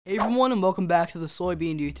Hey everyone, and welcome back to the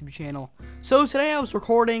Soybean YouTube channel. So today I was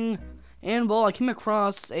recording, and well, I came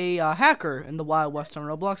across a hacker in the Wild West on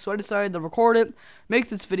Roblox, so I decided to record it, make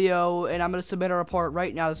this video, and I'm going to submit a report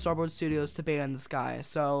right now to Starboard Studios to ban this guy.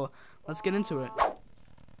 So let's get into it.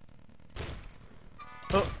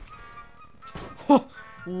 Oh.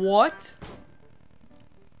 What?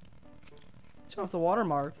 Turn off the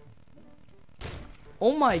watermark.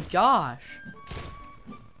 Oh my gosh.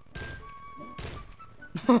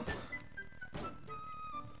 I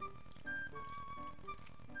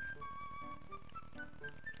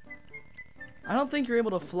don't think you're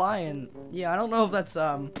able to fly in. Yeah, I don't know if that's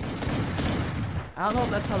I don't know if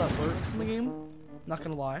that's how that works in the game. Not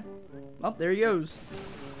gonna lie. Oh, there he goes.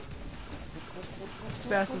 As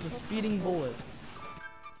fast as a speeding bullet.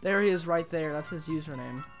 There he is right there. That's his username.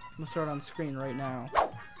 I'm gonna throw it on screen right now.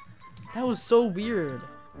 That was so weird.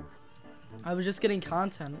 I was just getting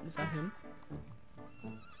content. Is that him?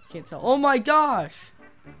 Can't tell. Oh my gosh!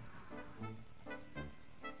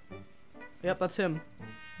 Yep, that's him.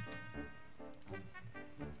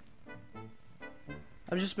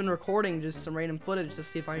 I've just been recording just some random footage to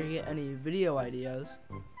see if I can get any video ideas.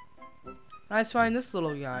 And I find this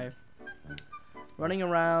little guy running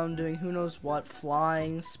around doing who knows what,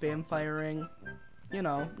 flying, spam firing, you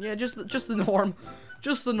know, yeah, just the norm,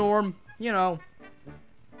 just the norm, you know.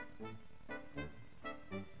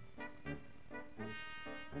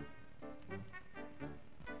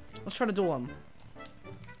 Let's try to duel him.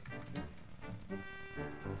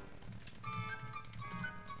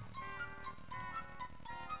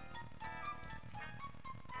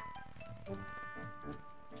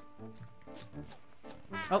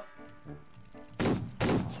 Oh.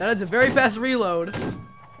 That is a very fast reload. Can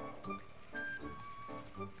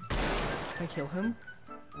I kill him?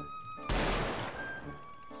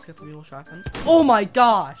 Let's get the mule shotgun. Oh my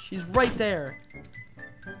gosh! He's right there.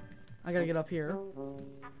 I gotta get up here.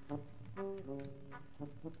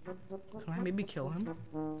 Can I maybe kill him?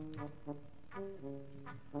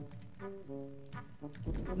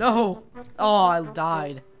 No! Oh, I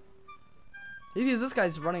died. Maybe this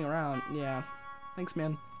guy's running around. Yeah. Thanks,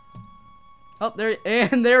 man. Oh,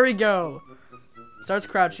 there we go. Starts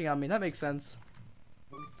crouching on me. That makes sense.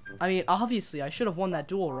 I mean, obviously, I should have won that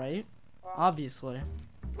duel, right? Obviously.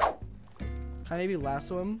 Can I maybe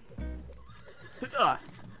lasso him?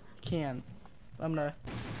 Can. I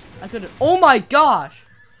could. Oh my gosh!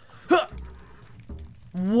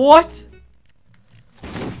 What?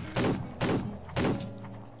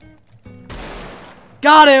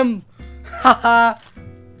 Got him! Haha!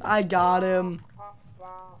 I got him.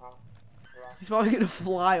 He's probably gonna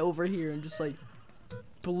fly over here and just like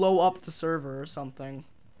blow up the server or something.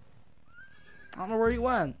 I don't know where he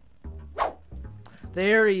went.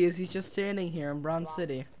 There he is. He's just standing here in Bronze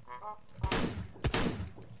City.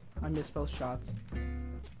 I missed both shots.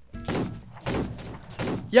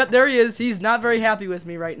 Yep, there he is. He's not very happy with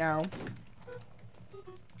me right now.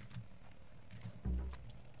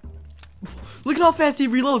 Look at how fast he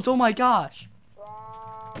reloads. Oh my gosh.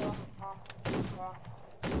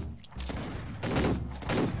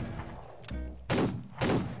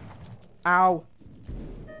 Ow.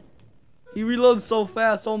 He reloads so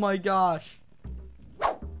fast. Oh my gosh.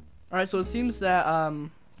 Alright, so it seems that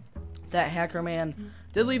that hacker man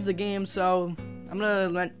did leave the game, so I'm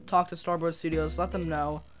gonna talk to Starboard Studios, let them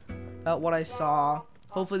know about what I saw.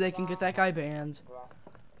 Hopefully they can get that guy banned.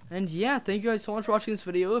 And yeah, thank you guys so much for watching this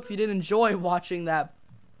video. If you did enjoy watching that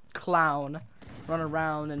clown run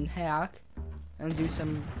around and hack and do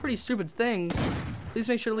some pretty stupid things, please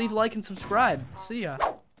make sure to leave a like and subscribe. See ya.